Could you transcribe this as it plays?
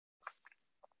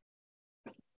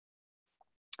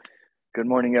Good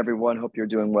morning, everyone. Hope you're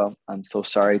doing well. I'm so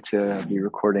sorry to be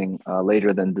recording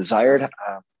later than desired.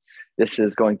 This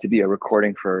is going to be a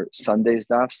recording for Sunday's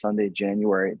daf, Sunday,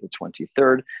 January the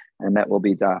 23rd, and that will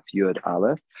be daf Yud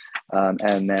Aleph.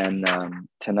 And then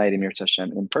tonight, Emir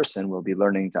Tashem, in person, we'll be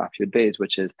learning daf Yud Beis,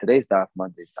 which is today's daf,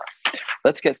 Monday's daf.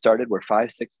 Let's get started. We're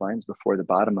 5-6 lines before the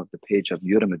bottom of the page of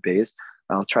Yud Amud Beis.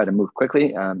 I'll try to move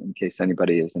quickly in case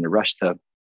anybody is in a rush to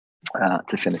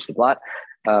finish the blot.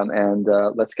 And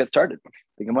let's get started.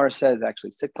 The Gemara says, actually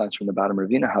 6 lines from the bottom,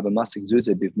 Ravina Habamasik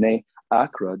Zuze Bivnei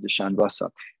Akra Deshan Vasa.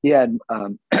 He had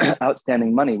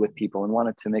outstanding money with people and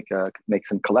wanted to make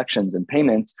some collections and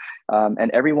payments. And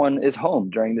everyone is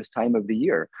home during this time of the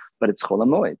year, but it's Chol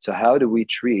HaMoed. So how do we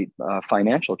treat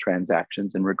financial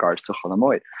transactions in regards to Chol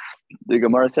HaMoed? The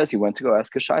Gemara says he went to go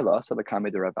ask a Shaila,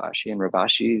 Savakame de Ravashi, and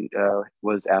Ravashi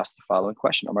was asked the following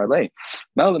question: Amar Lei,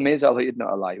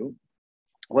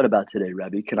 what about today,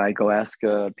 Rabbi? Can I go ask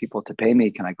people to pay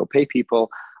me? Can I go pay people?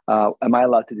 Am I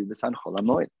allowed to do this on Chol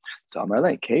HaMoed? So Amar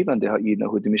Lei,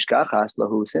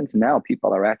 since now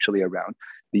people are actually around,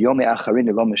 but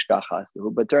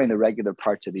during the regular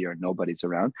parts of the year, nobody's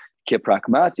around. It's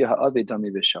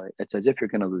as if you're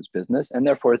going to lose business, and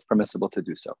therefore it's permissible to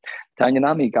do so. We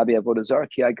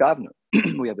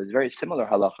have this very similar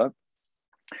halacha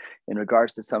in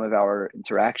regards to some of our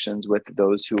interactions with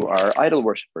those who are idol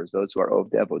worshippers, those who are of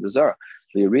the Avodah Zarah.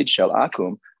 We read Shel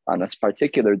Akum on a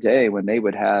particular day when they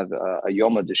would have a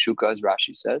Yom Deshuka, as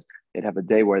Rashi says. They'd have a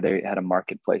day where they had a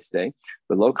marketplace day.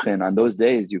 But Lokhin, on those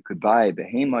days, you could buy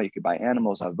behema, you could buy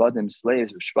animals, avadim,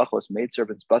 slaves, shvachos,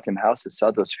 maidservants, batim, houses,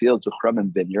 sados, fields, uchram,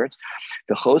 and vineyards.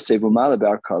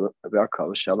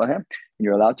 And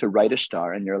you're allowed to write a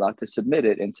shtar, and you're allowed to submit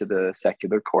it into the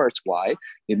secular courts. Why?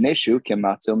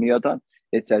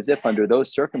 It's as if under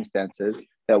those circumstances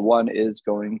that one is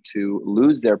going to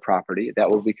lose their property. That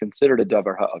will be considered a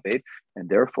davar ha'aved, and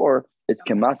therefore it's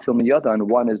kematzil miyadan.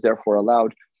 One is therefore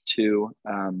allowed to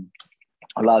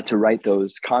write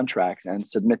those contracts and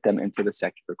submit them into the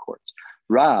secular courts.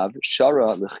 Rav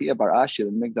Shara L'Chia Bar Ashi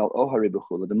L'Migdal Ohari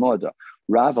B'Chula D'Moda.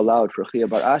 Rav allowed for Chia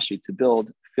Bar Ashi to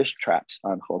build fish traps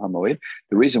on Chol HaMoed.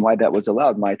 The reason why that was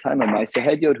allowed, my time and my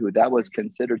Sehediyot, who that was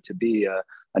considered to be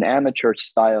an amateur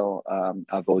style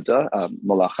avoda,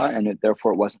 malacha, and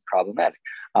therefore it wasn't problematic.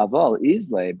 Aval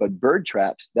Izle, but bird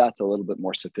traps, that's a little bit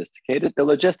more sophisticated. The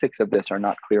logistics of this are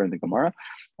not clear in the Gemara.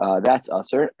 That's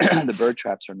usher. The bird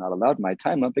traps are not allowed, my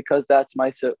time, because that's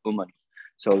Maisa Uman.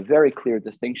 So a very clear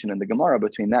distinction in the Gemara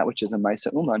between that which is a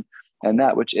Maisa Uman and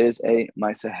that which is a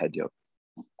Maisa Hedyot.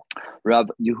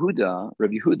 Rabbi Yehuda,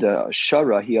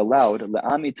 Shara, he allowed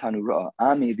Le'ami Tanura,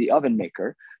 Ami, the oven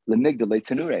maker, Lemigdale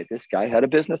Tanure. This guy had a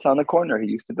business on the corner. He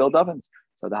used to build ovens.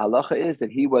 So the halacha is that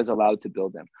he was allowed to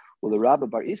build them. Well, the Rabbi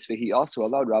Bar Isvi, he also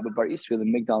allowed Rabbi Bar Isvi the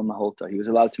Migdal Maholta. He was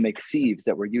allowed to make sieves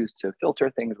that were used to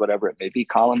filter things, whatever it may be,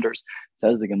 colanders.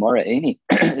 Says the Gemara, Eini,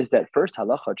 is that first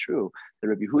halacha true? The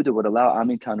Rabbi Yehuda would allow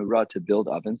Ami Tanura to build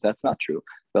ovens. That's not true.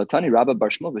 We learned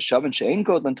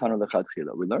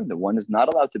that one is not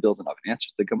allowed to build an oven. Answer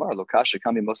to the Gemara,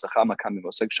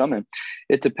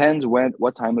 it depends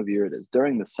what time of year it is.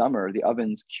 During the summer, the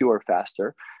ovens cure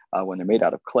faster when they're made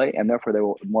out of clay, and therefore they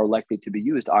will more likely to be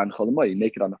used on Chol HaMoed. You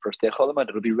make it on the first day of Chol HaMoed,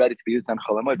 it'll be ready to be used on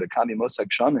Chol HaMoed.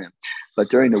 But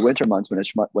during the winter months, when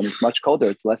it's much colder,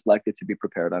 it's less likely to be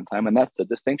prepared on time, and that's the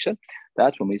distinction.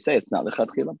 That's when we say it's not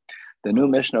lechatchila. The new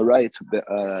Mishnah writes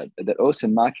that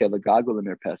osin makia legagul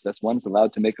mirpesas, one is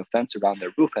allowed to make a fence around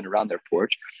their roof and around their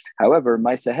porch. However,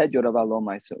 ma'aseh hedyot avalo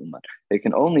ma'aseh uman. It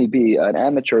can only be an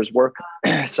amateur's work.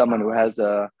 Someone who has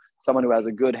a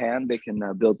good hand, they can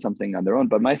build something on their own.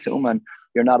 But ma'aseh uman,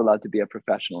 you're not allowed to be a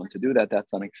professional, and to do that,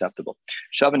 that's unacceptable.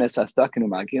 Shavanes hastakinu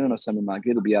magilin or some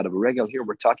magil will be out of a regal. Here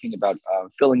we're talking about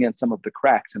filling in some of the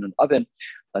cracks in an oven.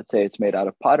 Let's say it's made out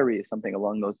of pottery, something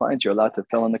along those lines. You're allowed to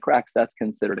fill in the cracks. That's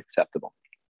considered acceptable.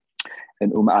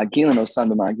 And umagila no san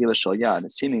magila shal yad.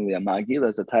 Seemingly, a magila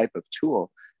is a type of tool.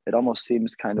 It almost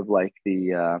seems kind of like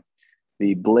the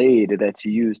blade that's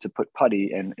used to put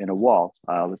putty in a wall.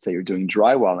 Let's say you're doing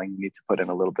drywalling, you need to put in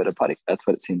a little bit of putty. That's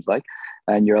what it seems like.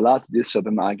 And you're allowed to do so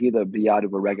b'ma'agila b'yad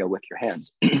u'b'rega with your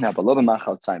hands. Now, but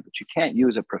you can't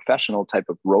use a professional type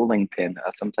of rolling pin,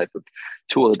 some type of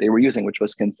tool that they were using, which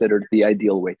was considered the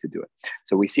ideal way to do it.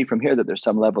 So we see from here that there's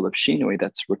some level of shinui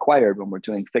that's required when we're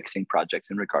doing fixing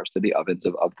projects in regards to the ovens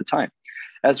of the time.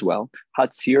 As well,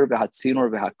 hatzir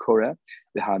v'hatzinor v'hakore.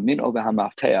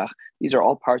 These are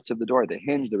all parts of the door: the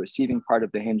hinge, the receiving part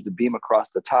of the hinge, the beam across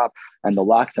the top, and the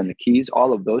locks and the keys.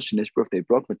 All of those, if they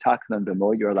broke,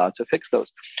 you're allowed to fix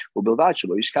those.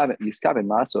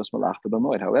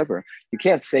 However, you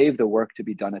can't save the work to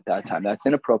be done at that time. That's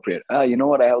inappropriate. You know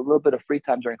what? I have a little bit of free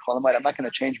time during Chol Hamoed. I'm not going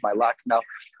to change my locks now.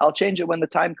 I'll change it when the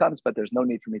time comes, but there's no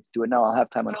need for me to do it now. I'll have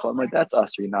time on Chol Hamoed. That's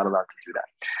us, so you're not allowed to do that.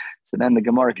 So then the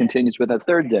Gemara continues with a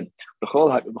third din.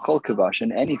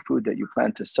 In any food that you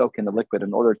plan to soak in the liquid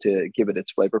in order to give it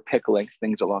its flavor, picklings,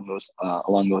 things along those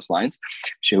lines.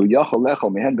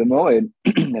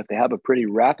 If they have a pretty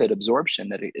rapid absorption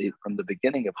that from the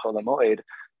beginning of Chol Hamoed,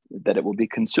 that it will be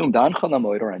consumed on Chol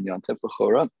Hamoed or on Yom Tov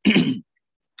L'chora.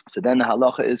 So then the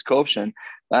halacha is koshen,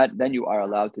 that then you are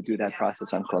allowed to do that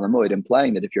process on Chol Hamoed,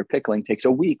 implying that if your pickling takes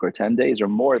a week or 10 days or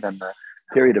more than the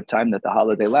period of time that the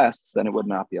holiday lasts, then it would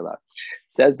not be allowed.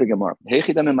 Says the Gemara,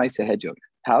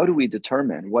 how do we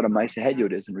determine what a Maaseh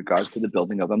Hedyot is in regards to the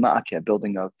building of a ma'akeh,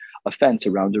 building of a fence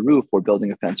around a roof, or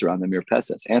building a fence around the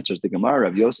mirpesas? Answers the Gemara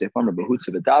of Yosef Amar Behutza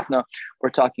V'Dafna.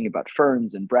 We're talking about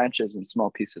ferns and branches and small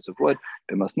pieces of wood.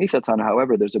 B'mas Nisatan,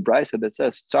 however, there's a brisa that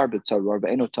says Tsar b'tzar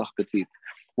v'eino tach petit.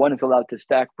 One is allowed to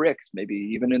stack bricks, maybe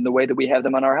even in the way that we have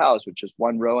them on our house, which is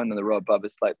one row and then the row above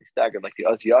is slightly staggered, like the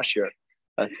Oz Yashir.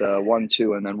 That's 1,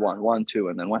 2, and then 1, 1, 2,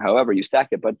 and then 1. However you stack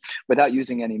it, but without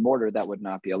using any mortar, that would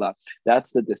not be allowed.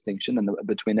 That's the distinction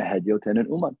between a hedyot and an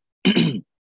uman.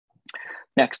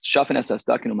 Next, says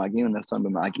the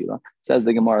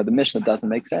Gemara, the Mishnah doesn't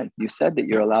make sense. You said that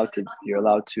you're allowed to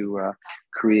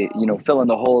create, fill in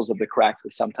the holes of the cracks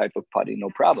with some type of putty, no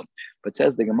problem. But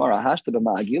says the Gemara,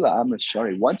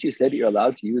 once you said that you're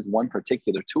allowed to use one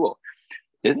particular tool,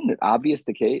 isn't it obvious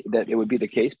the case that it would be the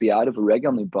case be out of a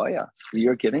regal nibaya?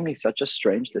 You're giving me such a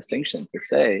strange distinction to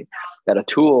say that a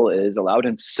tool is allowed,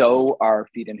 and so are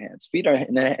feet and hands. Feet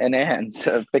and hands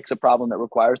fix a problem that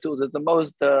requires tools. It's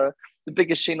the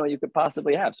biggest shino you could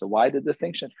possibly have. So why the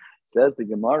distinction? Says the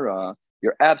Gemara,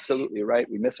 you're absolutely right.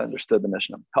 We misunderstood the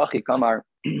Mishnah. Hachi Kamar,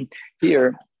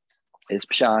 here is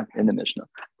pshat in the Mishnah.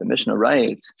 The Mishnah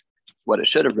writes, what it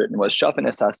should have written was shafin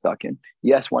esastakin.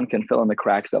 Yes, one can fill in the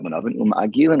cracks of an oven.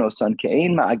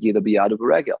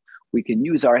 We can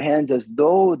use our hands as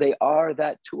though they are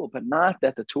that tool, but not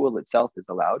that the tool itself is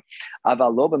allowed.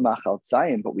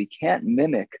 But we can't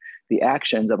mimic the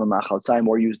actions of a machal tzayim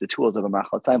or use the tools of a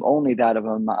machal tzayim, only that of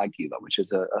a ma'agila, which is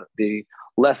the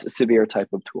less severe type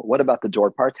of tool. What about the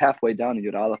door parts halfway down in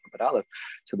Yud Aleph and Aleph?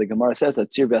 So the Gemara says that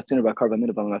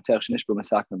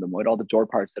all the door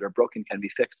parts that are broken can be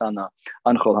fixed on Chol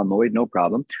Hamoed, no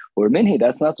problem. Or minhi,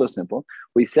 that's not so simple.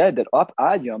 We said that up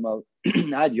ad yom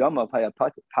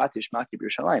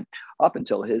up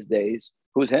until his days.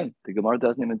 Who's him? The Gemara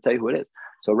doesn't even say who it is.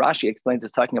 So Rashi explains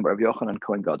it's talking about Rav Yochanan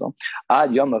Kohen Gadol.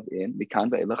 Ad yom of in mikan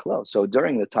ve'elech lo. So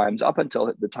during the times up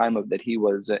until the time of that he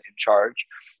was in charge,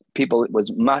 people, it was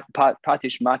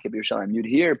patish makib Yerushalayim. You'd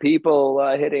hear people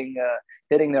hitting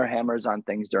their hammers on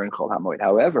things during Chol Hamoed.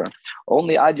 However,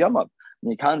 only ad yom.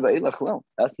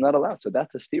 That's not allowed. So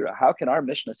that's a stira. How can our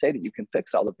Mishnah say that you can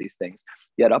fix all of these things?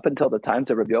 Yet up until the times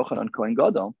of Rabbi Yochanan Kohen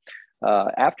Gadol,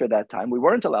 after that time, we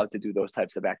weren't allowed to do those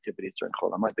types of activities during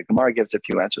Chol Hamoed. The Gemara gives a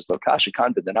few answers.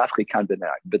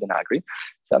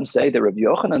 Some say that Rabbi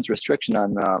Yochanan's restriction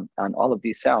on all of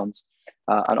these sounds,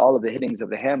 on all of the hittings of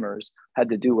the hammers, had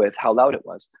to do with how loud it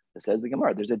was. It says the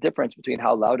Gemara, there's a difference between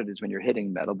how loud it is when you're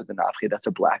hitting metal, but the nafchi, that's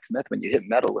a blacksmith. When you hit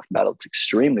metal with metal, it's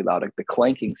extremely loud. The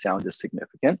clanking sound is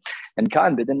significant. And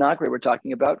kan b'denagri, we're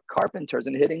talking about carpenters,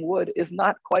 and hitting wood is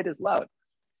not quite as loud.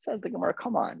 Says the Gemara,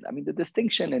 come on. I mean, the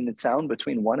distinction in the sound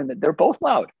between one and they're both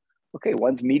loud. Okay,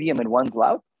 one's medium and one's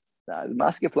loud.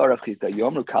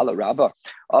 Yomru kala rabba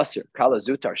asir kala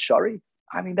zutar shari.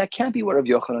 I mean, that can't be what Rav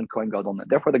Yochanan Kohen Gadol meant.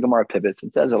 Therefore, the Gemara pivots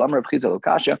and says, One's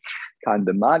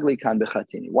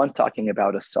talking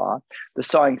about a saw. The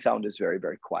sawing sound is very,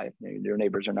 very quiet. Your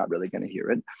neighbors are not really going to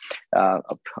hear it.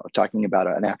 Talking about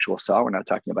an actual saw. We're not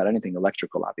talking about anything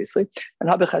electrical, obviously. And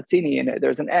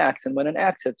there's an axe. And when an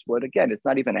axe hits wood, again, it's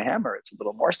not even a hammer. It's a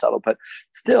little more subtle, but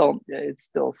still, it's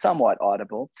still somewhat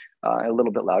audible, a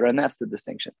little bit louder. And that's the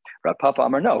distinction. Rav Papa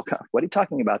Amar, no, what are you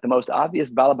talking about? The most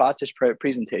obvious Balabatish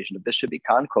presentation of this should be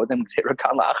Kan Kodem Gzera,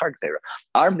 Kan La'achar Gzera.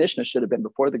 Our Mishnah should have been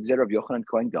before the Gzera of Yochanan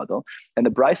Kohen Gadol. And the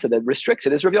brisa that restricts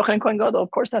it is Rabbi Yochanan Kohen Gadol.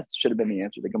 Of course, that should have been the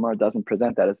answer. The Gemara doesn't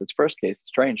present that as its first case.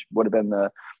 Strange. Would have been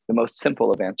the most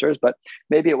simple of answers, but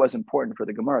maybe it was important for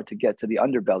the Gemara to get to the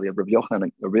underbelly of Rabbi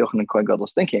Yochanan Kohen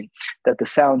Gadol's thinking that the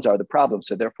sounds are the problem.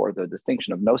 So therefore, the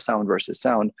distinction of no sound versus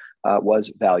sound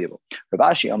was valuable.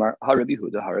 Rav Ashi Amar HaRabbi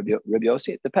Yehuda HaRabbi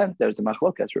Yossi. It depends. There's a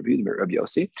machlokas Rabbi Yehuda Rabbi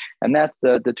Yossi, and that's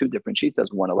the two different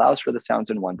shitas. One allows for the sounds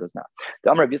and one does not.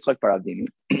 The Amar Rav Yitzchak bar Avdimi.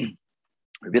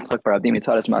 Rav Yitzchak bar Avdimi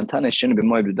taught us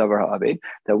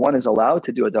that one is allowed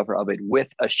to do a davar aved with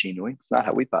a shinui. It's not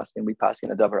how we pass in. We pass in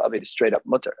a davar aved straight up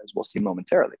mutter, as we'll see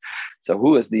momentarily. So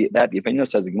who is that? The opinion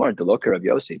says the Gemara, Deloka Rav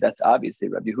Yossi. That's obviously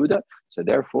Rav Yehuda. So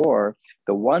therefore,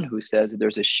 the one who says that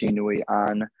there's a shinui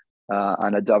on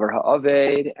a davar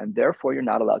ha'aved, and therefore you're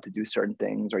not allowed to do certain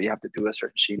things, or you have to do a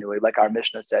certain shinui. Like our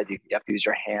Mishnah said, you have to use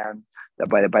your hand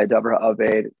by davar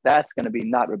ha'aved. That's going to be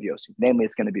not Rabbi Yossi. Namely,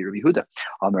 it's going to be Rabbi Yehuda.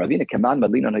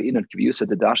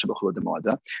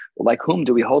 Like whom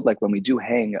do we hold? Like when we do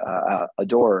hang a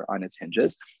door on its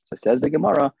hinges. So says the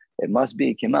Gemara, it must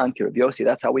be Kiman ki Rabbi Yossi.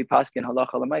 That's how we paskin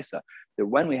halacha lemaisa. That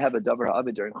when we have a davar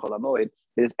ha'aved during Chol HaMoed,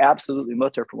 it is absolutely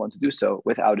mutter for one to do so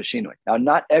without a shinui. Now,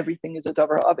 not everything is a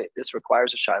davar ha'aved. This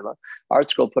requires a shaila. Art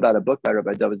Scroll put out a book by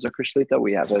Rabbi David Zucker Shlita.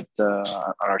 We have it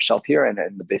on our shelf here and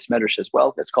in the base medrash as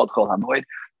well. It's called Chol HaMoed.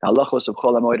 The halachos of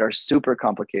Chol HaMoed are super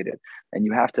complicated, and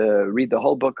you have to read the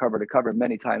whole book cover to cover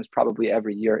many times, probably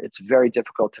every year. It's very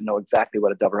difficult to know exactly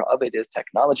what a davar ha'aved is.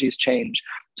 Technologies change,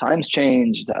 times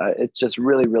changed. It's just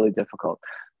really, really difficult.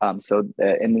 So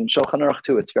in Shulchan Aruch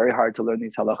too, it's very hard to learn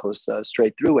these halachos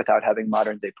straight through without having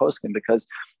modern day poskim, because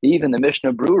even the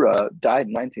Mishnah Brura died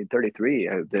in 1933.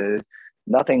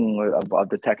 Nothing of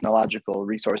the technological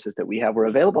resources that we have were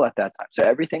available at that time. So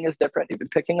everything is different. Even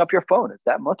picking up your phone, is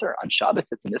that mutter? On Shabbos,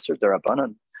 it's an Isser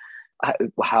Derabanan.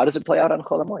 How does it play out on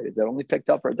Chol HaMoed? Is it only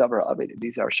picked up for a davar ha'aved?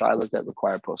 These are shilas that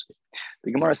require posting.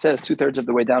 The Gemara says 2/3 of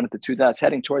the way down at the two dots,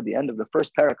 heading toward the end of the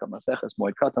first parak of Maseches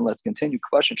Moed Katan. Let's continue.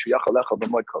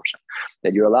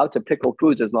 That you're allowed to pickle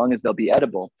foods as long as they'll be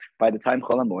edible by the time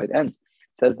Chol HaMoed ends.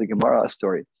 Says the Gemara a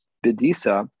story.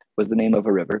 Bedisa was the name of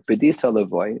a river. Bedisa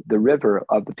Levoy, the river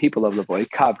of the people of Levoy,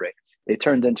 Kavre. They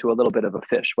turned into a little bit of a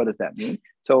fish. What does that mean?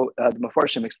 So the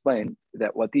Mefarshim explained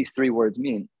that what these three words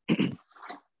mean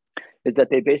is that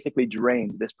they basically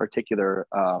drained this particular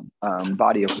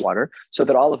body of water so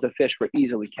that all of the fish were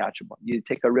easily catchable. You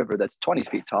take a river that's 20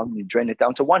 feet tall and you drain it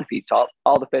down to 1 foot tall.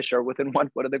 All the fish are within 1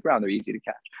 foot of the ground. They're easy to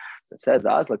catch. So it says,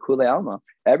 Azla Kule Alma.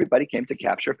 Everybody came to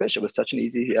capture fish. It was such an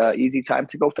easy time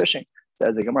to go fishing.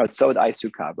 Says the Gemara, Tzod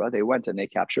Aisu Kabra. They went and they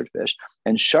captured fish.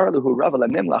 And Sharluhu Rava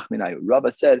Lemimlach Minayu.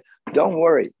 Rava said, don't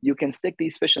worry, you can stick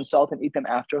these fish in salt and eat them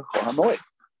after Chol HaMoed.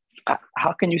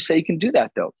 How can you say you can do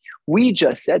that though? We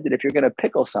just said that if you're going to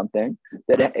pickle something,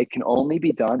 that it can only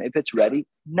be done if it's ready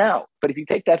now. But if you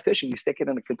take that fish and you stick it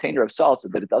in a container of salt so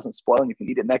that it doesn't spoil and you can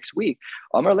eat it next week,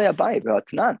 Amar Le'abai,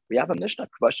 we have a Mishnah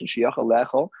question,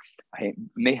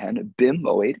 mehen bim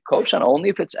moed koshan, only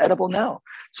if it's edible now.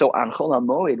 So on Chol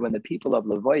HaMoed, when the people of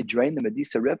Levoy drained the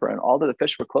Medisa River and all of the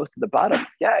fish were close to the bottom,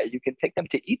 yeah, you can take them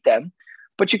to eat them,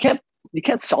 but you can't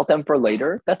salt them for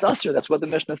later. That's usher. That's what the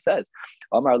Mishnah says.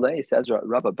 Amar Lei says,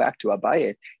 Rabba back to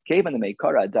Abaye, we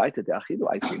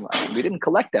didn't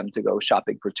collect them to go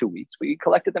shopping for 2 weeks. We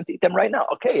collected them to eat them right now.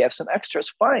 Okay, you have some extras,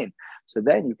 fine. So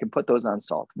then you can put those on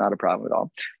salt. Not a problem at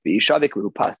all.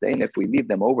 If we leave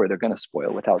them over, they're going to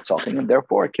spoil without salting them.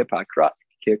 Therefore,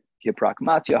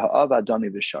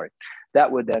 that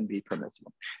would then be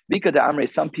permissible. Because the Amri,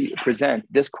 some people present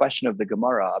this question of the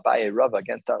Gemara, Abaye Rava,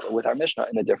 with our Mishnah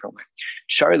in a different way.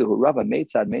 Shariluhu Rava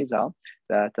Meitzad Meizal,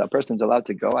 that a person's allowed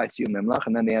to go, I see Memlach,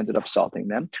 and then they ended up salting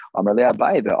them. Amrle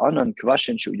Abaye, the Anon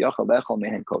Kvashin Shu Yachal Lechol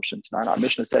Mehen Koshin. Our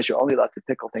Mishnah says you're only allowed to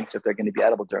pickle things if they're going to be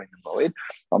edible during the Moed.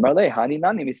 Amrle Hani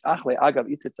Nani Misachle Agav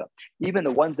Itzitza. Even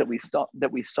the ones that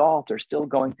we salt are still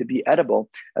going to be edible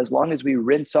as long as we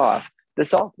rinse off the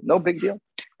salt. No big deal.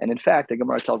 And in fact, the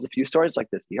Gemara tells a few stories like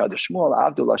this. They had a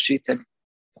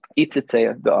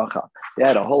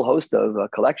whole host of a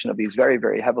collection of these very,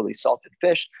 very heavily salted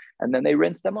fish, and then they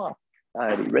rinse them off.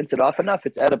 You rinse it off enough,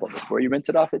 it's edible. Before you rinse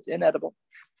it off, it's inedible.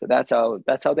 So that's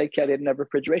how they kept it in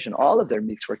refrigeration. All of their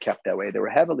meats were kept that way. They were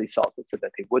heavily salted so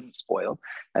that they wouldn't spoil.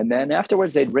 And then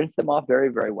afterwards, they'd rinse them off very,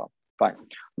 very well. Fine.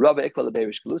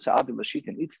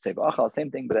 Same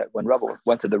thing, but when Rabba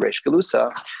went to the Reish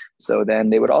Galusa, so then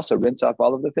they would also rinse off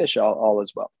all of the fish all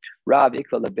as well. Rav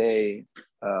Ikla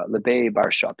Lebei Bar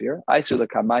Shapir, Aisula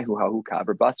Kamaihu Hahu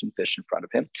Kaver, brought some fish in front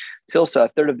of him. Tilsa, a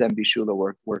third of them Bishula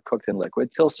were cooked in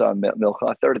liquid. Tilsa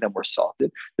Milcha, a third of them were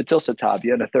salted. The Tilsa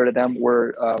Tabia, and a third of them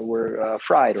were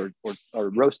fried or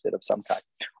roasted of some kind.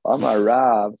 Amar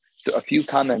Rav a few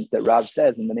comments that Rav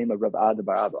says in the name of Rav Ada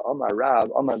Bar Abba. Omar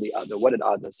Rav, Omar Li Ada. What did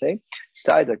Ada say?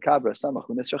 The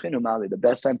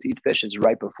best time to eat fish is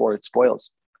right before it spoils.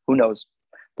 Who knows?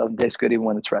 Doesn't taste good even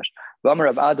when it's fresh.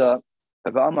 Omar Rav Ada.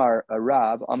 When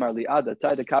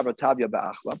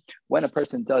a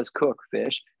person does cook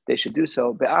fish, they should do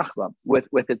so be'achva,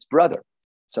 with its brother.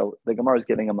 So the Gemara is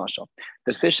giving a mashal.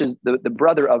 The fish is the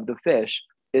brother of the fish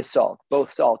is salt.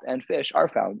 Both salt and fish are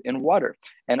found in water.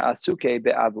 And asuke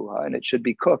be'avuha, and it should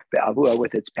be cooked be'avuha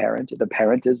with its parent. The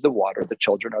parent is the water, the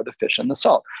children are the fish and the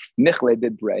salt. Michle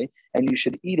bibre, and you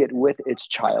should eat it with its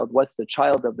child. What's the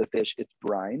child of the fish? It's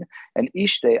brine. And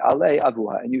ishte ale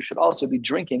avuha, and you should also be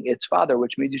drinking its father,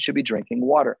 which means you should be drinking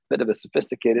water. Bit of a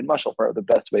sophisticated mashal for the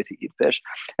best way to eat fish.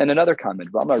 And another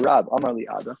comment, V'amar Rav, Amar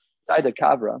Li'ada, Saida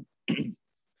Kavra,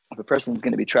 if a person is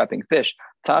going to be trapping fish,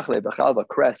 tachle, b'chalva,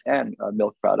 cress, and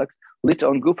milk products,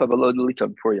 liton gufa below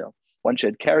liton purya. One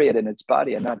should carry it in its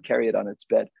body and not carry it on its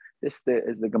bed. This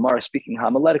is the Gemara speaking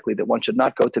homiletically that one should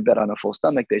not go to bed on a full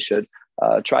stomach. They should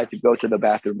try to go to the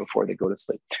bathroom before they go to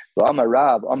sleep. So Amar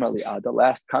Rav, Amar Li'ada,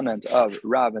 last comment of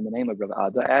Rav in the name of Rav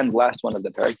Ada, and last one of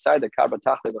the parak, the karba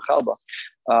tachle b'chalba.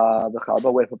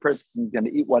 If a person is going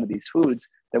to eat one of these foods,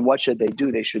 then what should they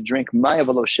do? They should drink maya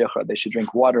v'lo shechar. They should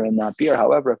drink water and not beer.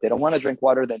 However, if they don't want to drink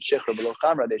water, then shechar v'lo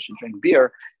chamra. They should drink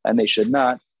beer, and they should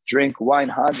not drink wine.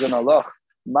 Hadran aloch.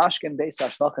 Mashkin Beis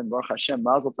Hashlachan Baruch Hashem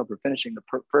Mazel Tov for finishing the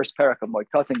first parak of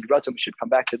Moikatin Gratzim. We should come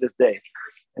back to this day.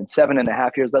 In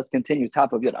 7.5 years, let's continue.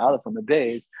 Top of Yud Aleph on the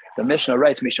base. The Mishnah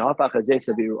writes, Mishahafach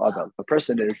Azel. A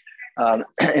person is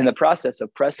in the process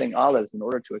of pressing olives in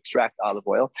order to extract olive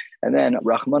oil, and then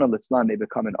Rahman al-Litzlan, they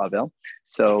become an Avel.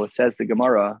 So it says the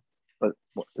Gemara. But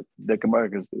the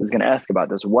Gemara is going to ask about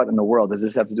this. What in the world does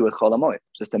this have to do with Chol HaMoed?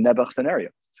 Just a Nebuch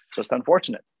scenario. Just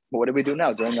unfortunate. But what do we do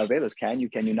now during Avelus? Can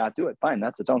you not do it? Fine,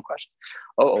 that's its own question.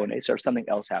 Or something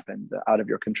else happened out of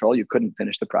your control. You couldn't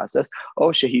finish the process.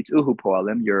 Shehit uhu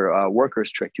poalim, your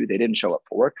workers tricked you. They didn't show up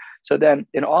for work. So then,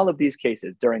 in all of these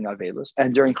cases, during Avelus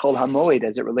and during Chol HaMoed,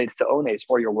 as it relates to ones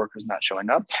or your workers not showing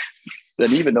up,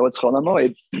 then even though it's Chol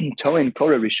HaMoed, toin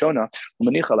kora rishona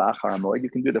umanicha la'achar HaMoed, you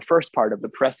can do the first part of the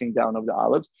pressing down of the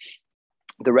olives.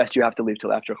 The rest you have to leave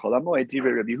till after Chol HaMoed.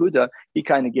 Divrei Rabbi Yehuda, he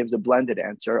kind of gives a blended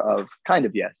answer of kind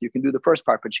of yes. You can do the first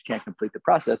part, but you can't complete the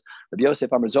process. Rabbi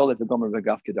Yosef Amar Zolet v'gomer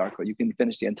v'gaf kedarko. You can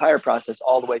finish the entire process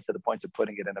all the way to the point of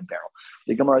putting it in a barrel.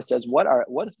 The Gemara says, what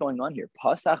is going on here?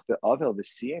 Pasach ve'avel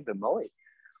v'siyem v'moed.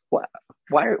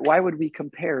 Why would we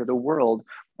compare the world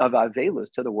of Avelus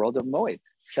to the world of Moed?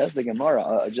 Says the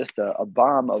Gemara, just a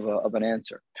bomb of an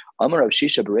answer. Amar Rav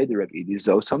Shisha Beredi Rav Idi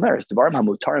Zos Omeres Devarim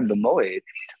Hamutarim b'Moed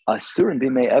Asurim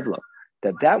b'Mei Evlo.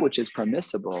 That which is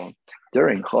permissible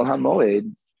during Chol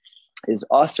HaMoed is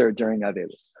aser during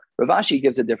Avelus. Rav Ashi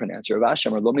gives a different answer. Rav Ashi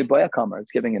Amar Lomi Boya Kamar.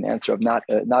 It's giving an answer of not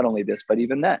only this but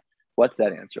even that. What's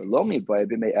that answer? Lomi Boya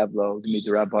b'Mei Evlo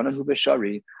D'Midrabanan Hu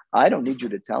B'Shari. I don't need you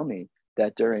to tell me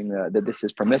that during that this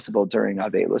is permissible during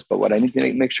Avelus, but what I need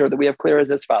to make sure that we have clear is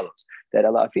as follows: that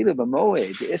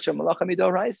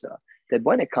that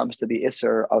when it comes to the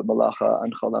Isser of Malacha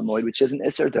and Chol HaMoed, which is an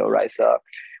Isser D'Oraisa,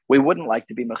 we wouldn't like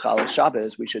to be Mechalel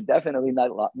Shabbos. We should definitely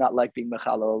not like being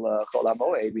Mechalel Chol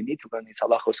HaMoed. We need to learn these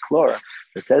halachos klor.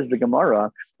 It says the Gemara,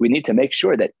 we need to make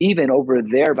sure that even over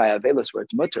there by Avelus where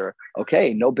it's mutter,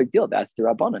 okay, no big deal. That's the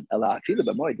Rabbanan.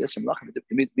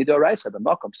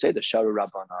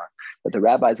 But the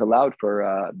rabbis allowed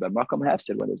for the Makom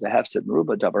Hefsid, when there's a Hefsid,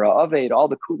 Meruba, Dabara Aved, all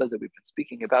the kulas that we've been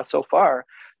speaking about so far.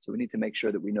 So we need to make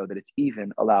sure that we know that it's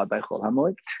even allowed by Chol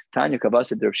HaMoed. Tanya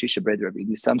Kavasid Rav Shisha Bred Rav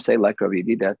Idi. Some say like Rav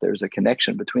Idi that there's a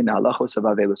connection between the halachos of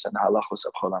Avelus and the halachos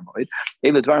of Chol HaMoed.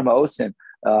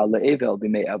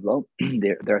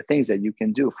 There are things that you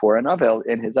can do for an Avel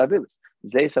in his Avelus.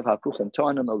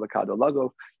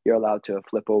 You're allowed to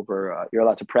flip over, you're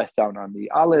allowed to press down on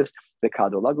the olives, the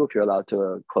kadolagu, if you're allowed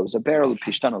to close a barrel,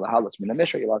 pishtan lahalos mina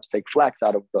mishra, you're allowed to take flax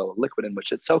out of the liquid in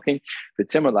which it's soaking,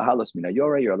 v'tzimmer lahalos mina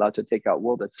yora, you're allowed to take out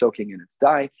wool that's soaking in its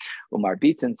dye, umar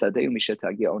bitzin sadeu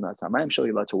mishetagi onas hamayim shel,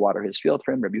 you're allowed to water his field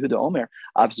for him, Rabbi Yehuda Omer,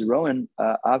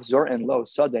 avzor and lo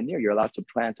sadanir, you're allowed to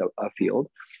plant a field,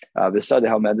 v'sadeh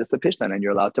hamed is the pishtan, and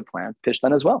you're allowed to plant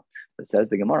pishtan as well. It says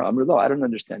the Gemara, Amrulo, I don't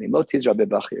understand. If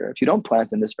you don't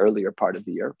plant in this earlier part of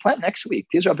the year, plant next week.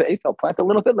 Tizra be'efel, plant a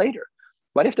little bit later.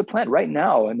 Why do you have to plant right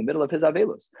now in the middle of his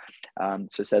avelus?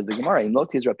 So says the Gemara,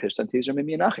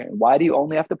 why do you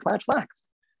only have to plant flax?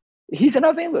 He's an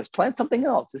Avelus. Plant something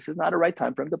else. This is not a right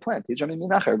time for him to plant. He's Rami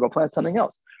Minacher. Go plant something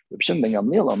else. Reb Shimon ben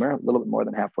Gamliel Omer, a little bit more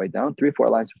than halfway down, 3-4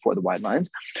 lines before the wide lines.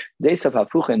 Let's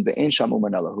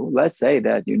say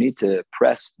that you need to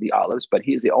press the olives, but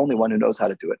he's the only one who knows how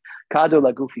to do it. Kado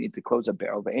laguf, you need to close a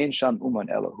barrel.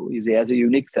 He has a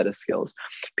unique set of skills.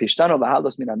 You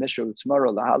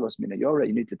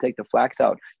need to take the flax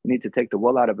out. You need to take the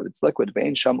wool out of it. It's liquid.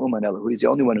 He's the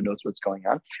only one who knows what's going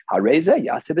on.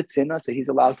 So he's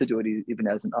allowed to do it even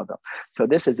as an avel. So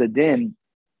this is a din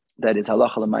that is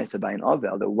halacha l'maisa by an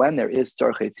avel, that when there is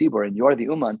tzorchei tzibur and you're the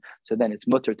uman, so then it's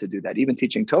mutter to do that. Even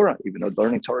teaching Torah, even though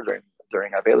learning Torah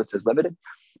during avelus is limited.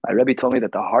 My Rebbe told me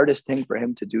that the hardest thing for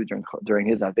him to do during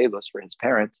his avelus for his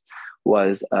parents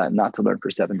was not to learn for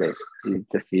 7 days.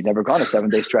 He'd never gone a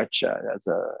 7-day stretch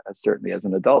certainly as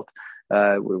an adult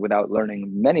without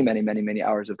learning many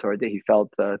hours of Torah a day. He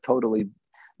felt totally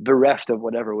bereft of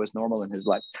whatever was normal in his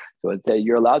life. So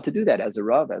you're allowed to do that as a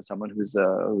Rav, as someone who's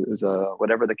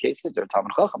whatever the case is, they're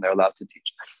Talmud Chacham, they're allowed to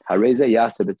teach. Hareza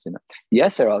Yasa B'tzina.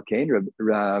 Yeser al Kain,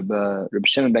 Reb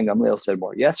Shimon ben Gamliel said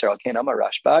more. Yeser al Kain Amar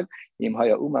Rashbag, Im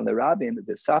Haya Uman Lerabim,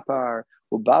 the Sapar,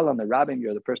 Ubalam the Rabbim,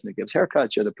 you're the person who gives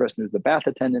haircuts, you're the person who's the bath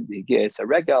attendant, the Esa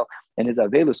Regel, and his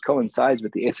Avelus coincides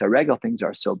with the Esa Regel. Things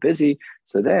are so busy.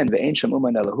 So then, Ve'en Shem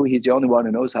Uman Elahu, he's the only one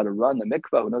who knows how to run the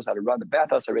mikvah, who knows how to run the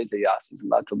bathhouse. He's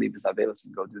allowed to leave his Avelus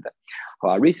and go do that.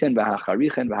 And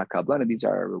these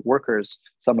are workers.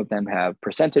 Some of them have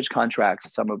percentage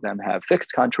contracts. Some of them have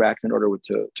fixed contracts in order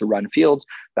to run fields.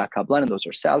 And those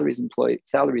are salaried employees.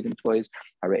 You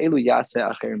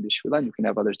can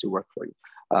have others do work for you.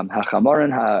 And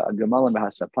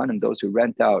those who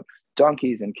rent out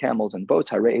donkeys and camels and boats,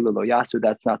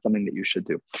 that's not something that you should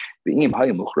do.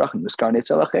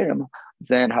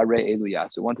 Then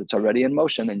once it's already in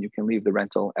motion, then you can leave the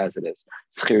rental as it is.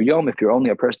 If you're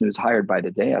only a person who's hired by the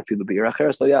day,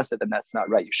 then that's not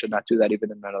right. You should not do that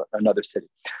even in another city.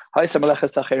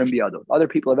 Other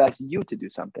people have asked you to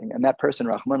do something, and that person,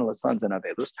 Rahman al-San's and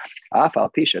Avelus,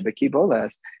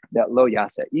 that lo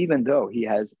yasa, even though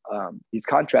he's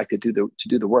contracted to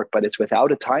do the work, but it's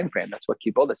without a time frame. That's what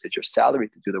kibola says. You're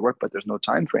salaried to do the work, but there's no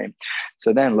time frame.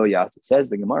 So then lo yasa,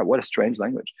 says the Gemara. What a strange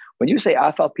language. When you say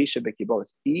afal pisha bekibolas,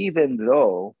 even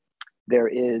though there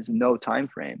is no time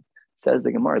frame, says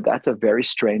the Gemara, that's a very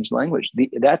strange language.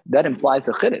 That implies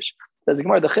a chiddush. Says the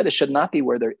Gemara, the chiddush should not be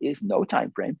where there is no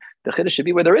time frame. The chiddush should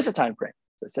be where there is a time frame.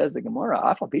 So it says the Gemara,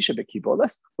 it should have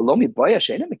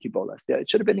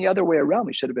been the other way around.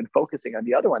 We should have been focusing on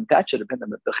the other one. That should have been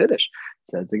the chiddush.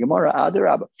 Says the Gemara,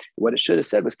 Adarabba. What it should have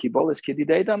said was kibolas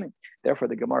kididei dami. Therefore,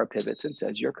 the Gemara pivots and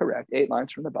says, you're correct. 8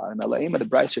 lines from the bottom. Elaim of the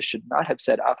Brisa should not have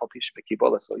said afal pisha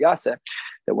bekibolas lo yaseh.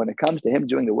 That when it comes to him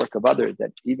doing the work of others,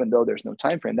 that even though there's no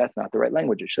time frame, that's not the right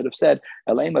language. It should have said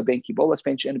Elaim ben kibolas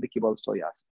ben she'en bekibolas lo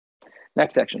yaseh.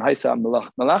 Next section. Let's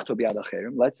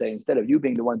say instead of you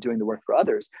being the one doing the work for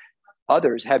others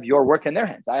have your work in their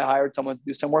hands. I hired someone to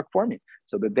do some work for me.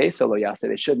 So the Beis lo yaseh,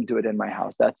 they shouldn't do it in my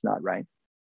house. That's not right.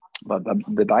 But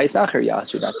the Bais Acher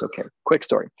yasu, that's okay. Quick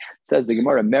story. Says the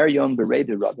Gemara, Meryon berei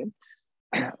de Rabin,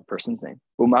 a person's name.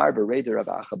 Umar berei de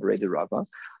Ravacha berei de Rava.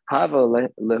 Hava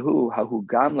lehu hahu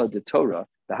gamla de Torah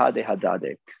behade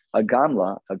hadade. A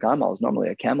gamla is normally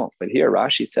a camel, but here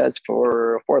Rashi says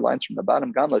for 4 lines from the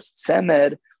bottom, gamla is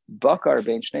tzemed bakar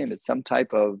bein shneim. It's some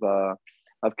type of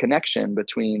connection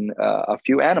between a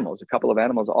few animals, a couple of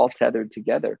animals all tethered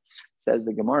together. Says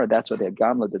the Gemara, that's what they had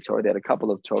gamla de Torah. They had a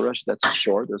couple of Torah, that's a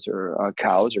shore, those are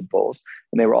cows or bulls,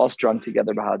 and they were all strung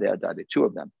together, bahade hadade, 2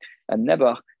 of them. And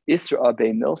Nebuch, Isra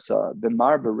be Milsa,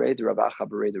 B'mar Berei de Ravacha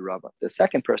Berei de Rava. The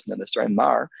second person in the story,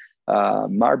 Mar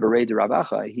Berei de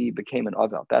Ravacha, he became an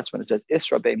Avel. That's when it says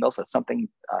Isra be Milsa, something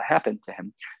happened to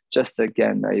him. Just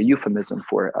again, a euphemism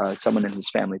for someone in his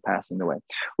family passing away.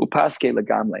 Upaske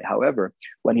legamle. However,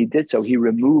 when he did so, he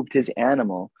removed his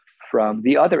animal from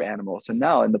the other animals. And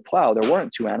now in the plow, there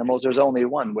weren't 2 animals, there's only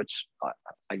one, which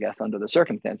I guess under the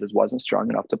circumstances wasn't strong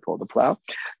enough to pull the plow.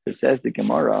 It says the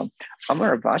Gemara,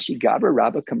 Amar Vashi Gaber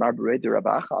Rabba Kamar Berei de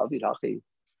Ravacha Avid Hachi.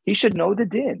 He should know the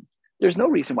din. There's no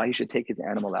reason why he should take his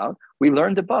animal out. We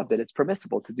learned above that it's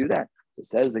permissible to do that. So it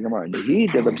says the Gemara,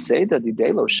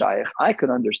 I could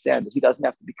understand that he doesn't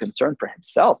have to be concerned for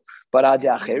himself, but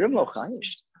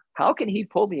how can he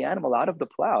pull the animal out of the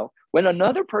plow when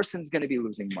another person's going to be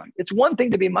losing money? It's one thing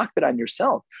to be makbid on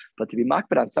yourself, but to be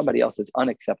makbid on somebody else is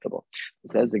unacceptable.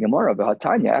 It says the Gemara,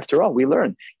 after all, we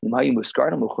learn the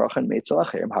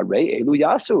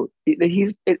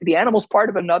animal's part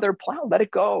of another plow. Let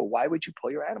it go. Why would you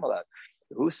pull your animal out?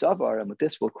 Who savar, and with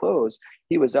this will close,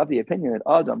 he was of the opinion that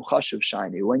Adam Chashuv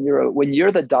Shiny, when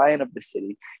you're the Dayan of the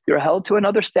city, you're held to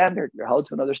another standard.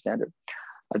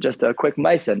 Just a quick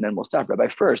mice, and then we'll stop. Rabbi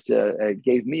First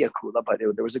gave me a kula, but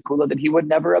there was a kula that he would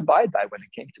never abide by when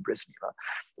it came to bris milah.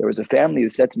 There was a family who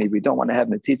said to me, "We don't want to have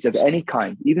metzitza of any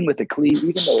kind, even with the kli,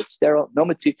 even though it's sterile. No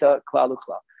metzitza, klal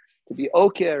ukla. To be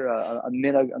okir a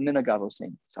minagav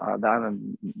sing." So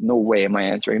no way am I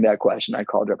answering that question. I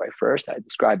called Rabbi First. I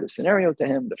described the scenario to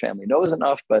him. The family knows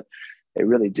enough, but they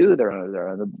really do. They're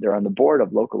on the board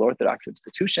of local Orthodox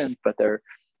institutions, but they're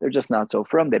just not so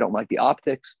firm. They don't like the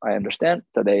optics. I understand.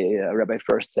 So Rabbi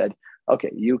First said,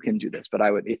 "Okay, you can do this," but I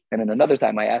would. And then another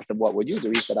time I asked him, "What would you do?"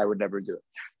 He said, "I would never do it."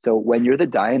 So when you're the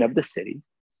dayan of the city,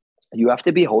 you have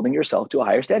to be holding yourself to a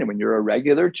higher standard. When you're a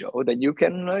regular Joe, then you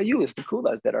can use the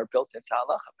kulas that are built into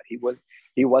halacha. But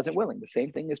he wasn't willing. The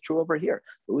same thing is true over here.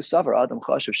 Adam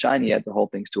Chashuv Shiny had to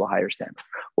hold things to a higher standard.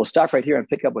 We'll stop right here and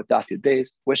pick up with Daf Yud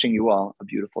Beis. Wishing you all a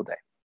beautiful day.